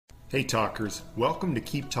Hey talkers, welcome to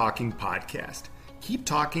Keep Talking Podcast. Keep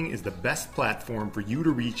Talking is the best platform for you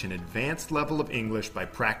to reach an advanced level of English by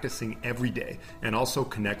practicing every day and also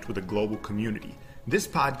connect with a global community. This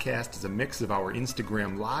podcast is a mix of our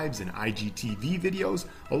Instagram lives and IGTV videos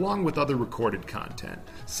along with other recorded content.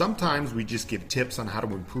 Sometimes we just give tips on how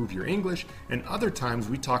to improve your English, and other times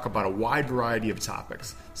we talk about a wide variety of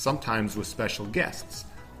topics, sometimes with special guests.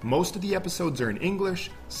 Most of the episodes are in English,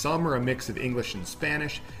 some are a mix of English and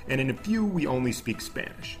Spanish, and in a few we only speak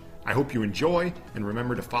Spanish. I hope you enjoy, and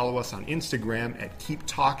remember to follow us on Instagram at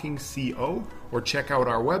KeepTalkingCO, or check out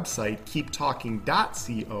our website,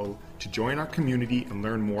 keeptalking.co, to join our community and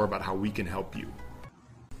learn more about how we can help you.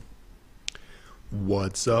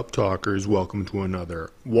 What's up, talkers? Welcome to another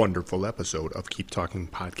wonderful episode of Keep Talking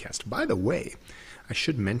Podcast. By the way, I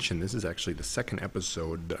should mention this is actually the second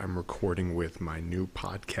episode that I'm recording with my new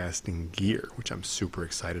podcasting gear, which I'm super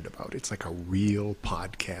excited about. It's like a real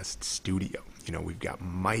podcast studio. You know, we've got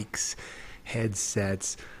mics,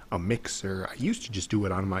 headsets, a mixer. I used to just do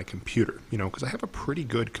it on my computer, because I have a pretty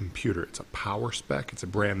good computer. It's a PowerSpec. It's a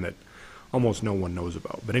brand that almost no one knows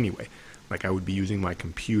about. But anyway, I would be using my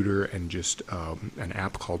computer and just an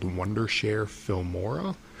app called Wondershare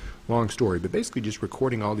Filmora. Long story, but basically just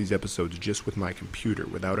recording all these episodes just with my computer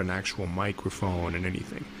without an actual microphone and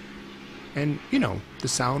anything. And, the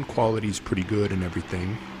sound quality is pretty good and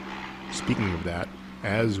everything. Speaking of that,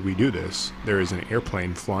 as we do this, there is an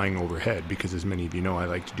airplane flying overhead because, as many of you know, I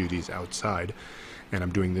like to do these outside, and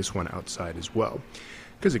I'm doing this one outside as well.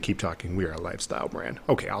 Because at Keep Talking, we are a lifestyle brand.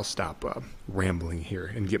 Okay, I'll stop rambling here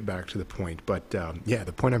and get back to the point. But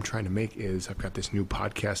the point I'm trying to make is I've got this new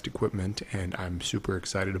podcast equipment, and I'm super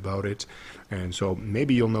excited about it. And so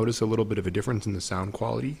maybe you'll notice a little bit of a difference in the sound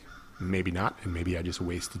quality. Maybe not, and maybe I just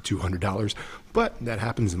wasted $200. But that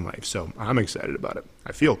happens in life, so I'm excited about it.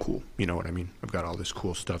 I feel cool, you know what I mean? I've got all this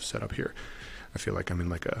cool stuff set up here. I feel like I'm in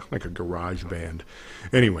like a garage band.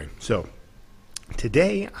 Anyway, so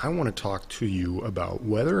today, I want to talk to you about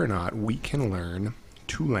whether or not we can learn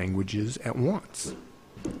two languages at once.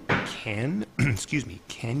 Can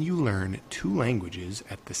you learn two languages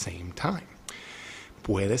at the same time?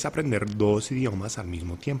 ¿Puedes aprender dos idiomas al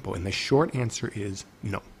mismo tiempo? And the short answer is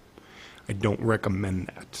no. I don't recommend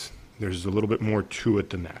that. There's a little bit more to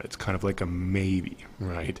it than that. It's kind of like a maybe,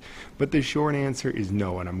 right? But the short answer is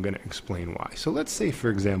no, and I'm going to explain why. So let's say, for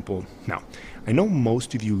example, now, I know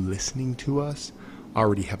most of you listening to us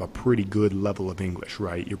already have a pretty good level of English,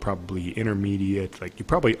 right? You're probably intermediate, you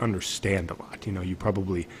probably understand a lot. You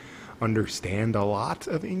probably understand a lot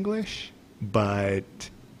of English, but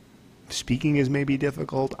speaking is maybe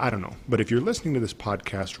difficult. I don't know. But if you're listening to this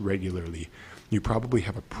podcast regularly, you probably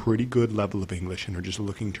have a pretty good level of English and are just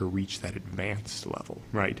looking to reach that advanced level,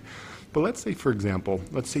 right? But let's say, for example,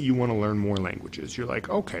 you want to learn more languages. You're like,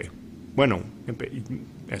 okay, bueno,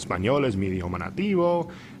 español es mi idioma nativo,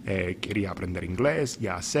 quería aprender inglés,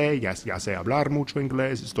 ya sé hablar mucho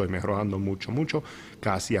inglés, estoy mejorando mucho,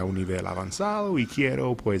 casi a un nivel avanzado, y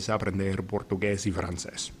quiero, pues, aprender portugués y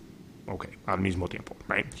francés. Okay, al mismo tiempo,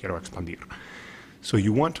 right? Quiero expandir. So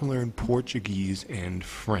you want to learn Portuguese and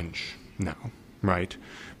French now, right?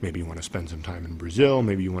 Maybe you want to spend some time in Brazil.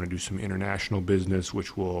 Maybe you want to do some international business,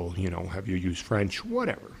 which will, have you use French,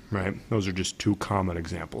 whatever, right? Those are just two common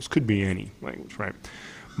examples. Could be any language, right?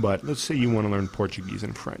 But let's say you want to learn Portuguese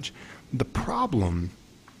and French. The problem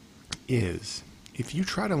is if you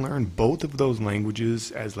try to learn both of those languages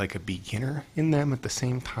as like a beginner in them at the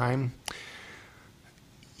same time,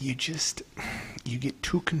 you get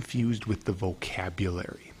too confused with the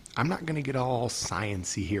vocabulary. I'm not going to get all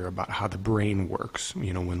sciencey here about how the brain works,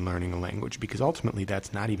 when learning a language, because ultimately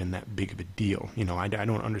that's not even that big of a deal. I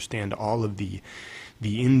don't understand all of the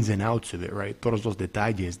ins and outs of it, right? Todos los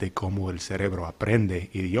detalles de cómo el cerebro aprende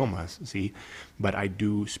idiomas, see? But I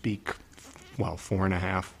do speak,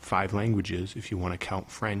 4.5, 5 languages, if you want to count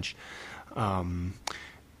French.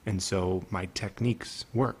 And so my techniques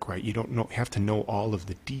work, right? You have to know all of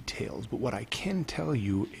the details. But what I can tell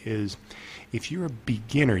you is if you're a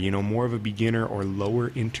beginner, more of a beginner or lower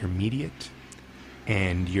intermediate,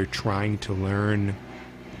 and you're trying to learn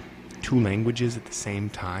two languages at the same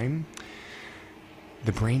time,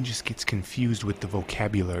 the brain just gets confused with the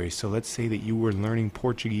vocabulary. So let's say that you were learning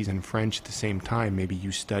Portuguese and French at the same time. Maybe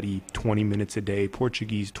you study 20 minutes a day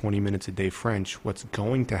Portuguese, 20 minutes a day French. What's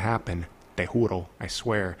going to happen, te juro, I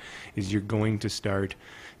swear, is you're going to start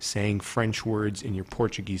saying French words in your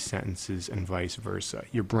Portuguese sentences and vice versa.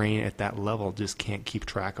 Your brain at that level just can't keep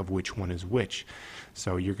track of which one is which.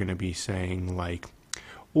 So you're going to be saying like,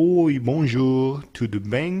 Oi, bonjour, tudo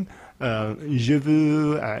bem? Je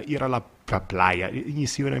veux ir à la pra playa. You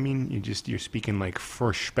see what I mean? You're speaking like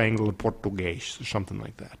Spangled Portuguese or something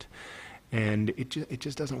like that. And it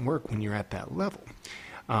just doesn't work when you're at that level.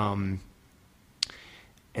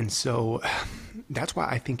 And so that's why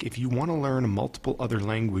I think if you want to learn multiple other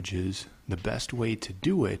languages, the best way to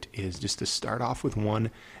do it is just to start off with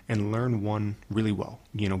one and learn one really well.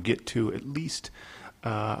 Get to at least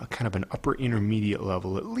kind of an upper intermediate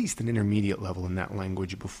level, at least an intermediate level in that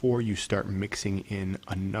language before you start mixing in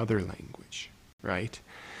another language, right?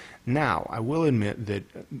 Now, I will admit that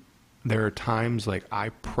there are times like I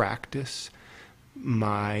practice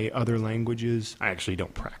my other languages. I actually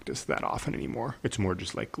don't practice that often anymore. It's more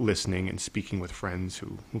just like listening and speaking with friends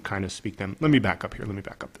who kind of speak them. Let me back up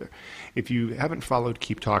there. If you haven't followed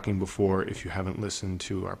Keep Talking before, if you haven't listened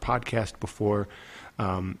to our podcast before,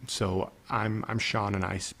 so I'm Sean and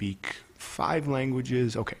I speak 5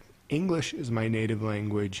 languages. Okay, English is my native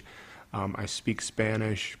language. I speak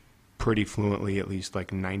Spanish pretty fluently, at least like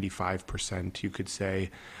 95%, you could say.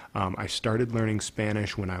 I started learning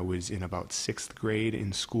Spanish when I was in about 6th grade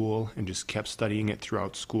in school and just kept studying it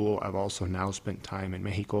throughout school. I've also now spent time in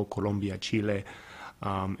Mexico, Colombia, Chile,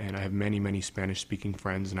 and I have many, many Spanish-speaking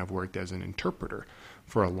friends, and I've worked as an interpreter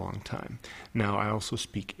for a long time. Now, I also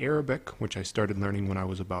speak Arabic, which I started learning when I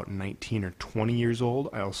was about 19 or 20 years old.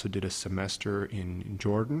 I also did a semester in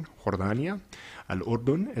Jordan, Jordania,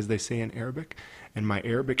 Al-Urdun, as they say in Arabic, and my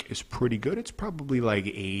Arabic is pretty good. It's probably like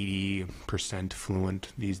 80%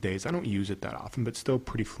 fluent these days. I don't use it that often, but still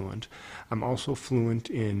pretty fluent. I'm also fluent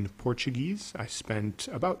in Portuguese. I spent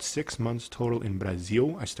about 6 months total in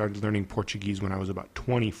Brazil. I started learning Portuguese when I was about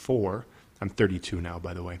 24. I'm 32 now,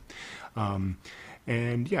 by the way.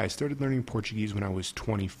 And yeah, I started learning Portuguese when I was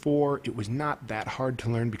 24. It was not that hard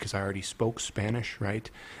to learn because I already spoke Spanish, right?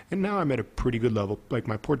 And now I'm at a pretty good level. Like,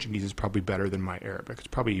 my Portuguese is probably better than my Arabic. It's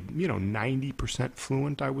probably, 90%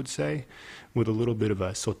 fluent, I would say, with a little bit of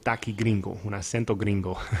a sotaque gringo, un acento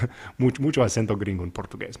gringo. mucho acento gringo en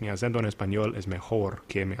portugués. Mi acento en español es mejor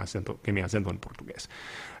que mi acento en portugués.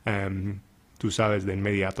 Tú sabes de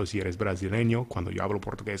inmediato si eres brasileño cuando yo hablo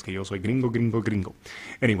portugués que yo soy gringo.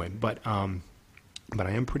 Anyway, but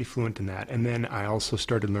I am pretty fluent in that. And then I also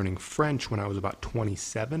started learning French when I was about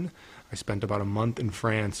 27. I spent about a month in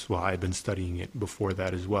France. Well, I had been studying it before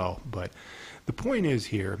that as well. But the point is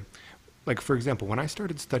here, like, for example, when I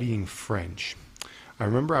started studying French, I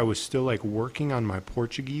remember I was still like working on my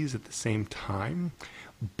Portuguese at the same time,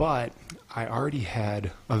 but I already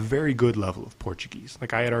had a very good level of Portuguese.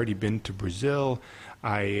 Like, I had already been to Brazil.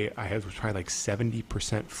 I was probably like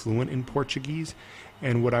 70% fluent in Portuguese.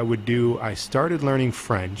 And what I would do, I started learning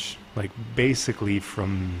French, like basically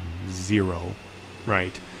from zero,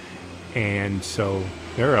 right? And so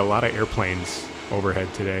there are a lot of airplanes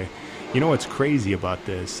overhead today. You know what's crazy about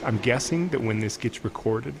this? I'm guessing that when this gets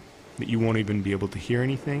recorded, that you won't even be able to hear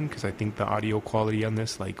anything because I think the audio quality on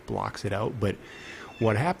this like blocks it out. But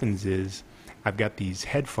what happens is I've got these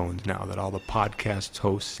headphones now that all the podcast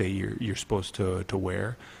hosts say you're supposed to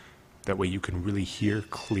wear. That way you can really hear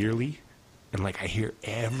clearly. And like, I hear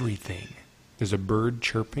everything. There's a bird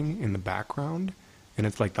chirping in the background, and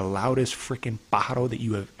it's like the loudest freaking pájaro that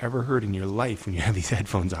you have ever heard in your life when you have these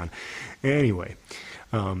headphones on. Anyway,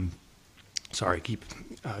 sorry, keep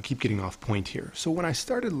getting off point here. So when I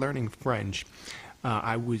started learning French,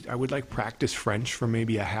 I would like practice French for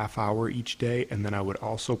maybe a half hour each day, and then I would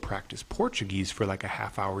also practice Portuguese for like a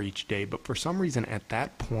half hour each day. But for some reason at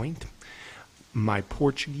that point, my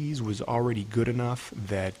Portuguese was already good enough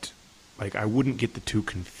that like I wouldn't get the two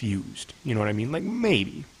confused. You know what I mean? Like,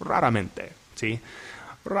 maybe, raramente, see?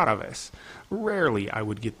 Rara vez. Rarely I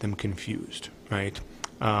would get them confused, right?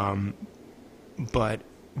 But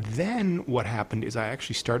then what happened is I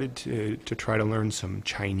actually started to try to learn some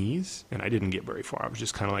Chinese, and I didn't get very far. I was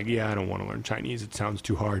just kind of like, yeah, I don't want to learn Chinese. It sounds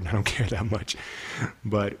too hard, and I don't care that much.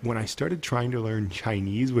 But when I started trying to learn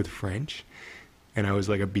Chinese with French, and I was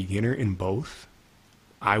like a beginner in both,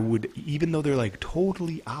 I would, even though they're like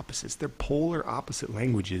totally opposites, they're polar opposite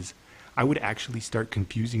languages, I would actually start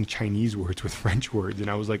confusing Chinese words with French words. And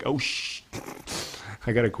I was like, oh,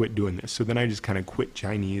 I got to quit doing this. So then I just kind of quit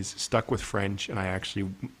Chinese, stuck with French, and I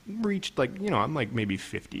actually reached like, I'm like maybe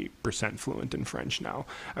 50% fluent in French now.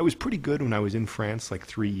 I was pretty good when I was in France like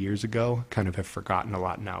 3 years ago. Kind of have forgotten a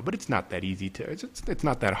lot now, but it's not that easy to, it's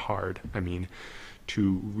not that hard,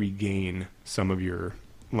 to regain some of your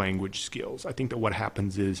language skills. I think that what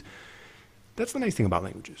happens is, that's the nice thing about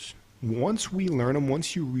languages. Once we learn them,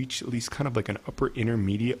 once you reach at least kind of like an upper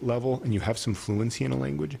intermediate level and you have some fluency in a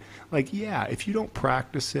language, like, yeah, if you don't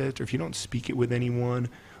practice it or if you don't speak it with anyone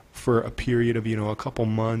for a period of, a couple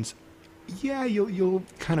months, yeah, you'll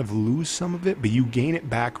kind of lose some of it, but you gain it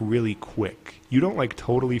back really quick. You don't like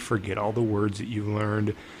totally forget all the words that you've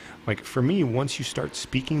learned. Like for me, once you start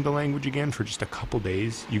speaking the language again for just a couple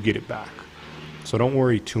days, you get it back. So don't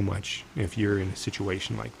worry too much if you're in a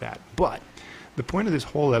situation like that. But the point of this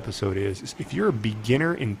whole episode is if you're a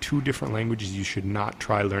beginner in two different languages, you should not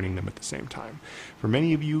try learning them at the same time. For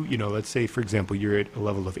many of you, let's say, for example, you're at a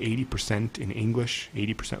level of 80% in English,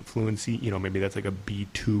 80% fluency, maybe that's like a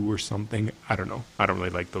B2 or something. I don't know. I don't really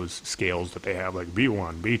like those scales that they have, like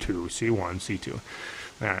B1, B2, C1, C2,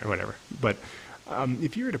 whatever. But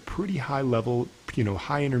if you're at a pretty high level,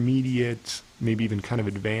 high intermediate, maybe even kind of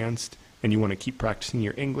advanced, and you want to keep practicing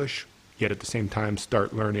your English, yet at the same time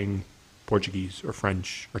start learning Portuguese or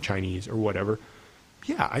French or Chinese or whatever,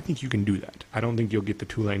 yeah, I think you can do that. I don't think you'll get the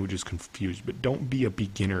two languages confused, but don't be a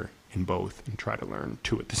beginner in both and try to learn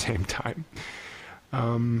two at the same time.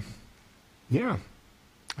 Yeah,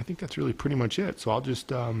 I think that's really pretty much it. So I'll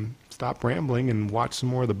just stop rambling and watch some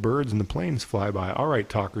more of the birds and the planes fly by. All right,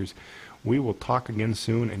 talkers, we will talk again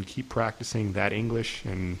soon and keep practicing that English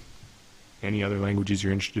and any other languages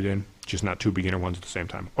you're interested in, just not two beginner ones at the same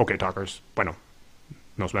time. Okay, talkers, bueno.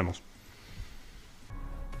 Nos vemos.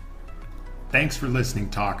 Thanks for listening,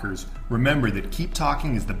 talkers. Remember that Keep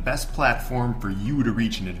Talking is the best platform for you to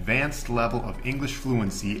reach an advanced level of English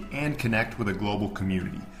fluency and connect with a global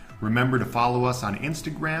community. Remember to follow us on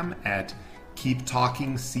Instagram at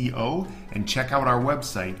KeepTalkingCO and check out our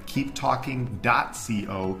website,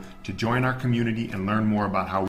 keeptalking.co, to join our community and learn more about how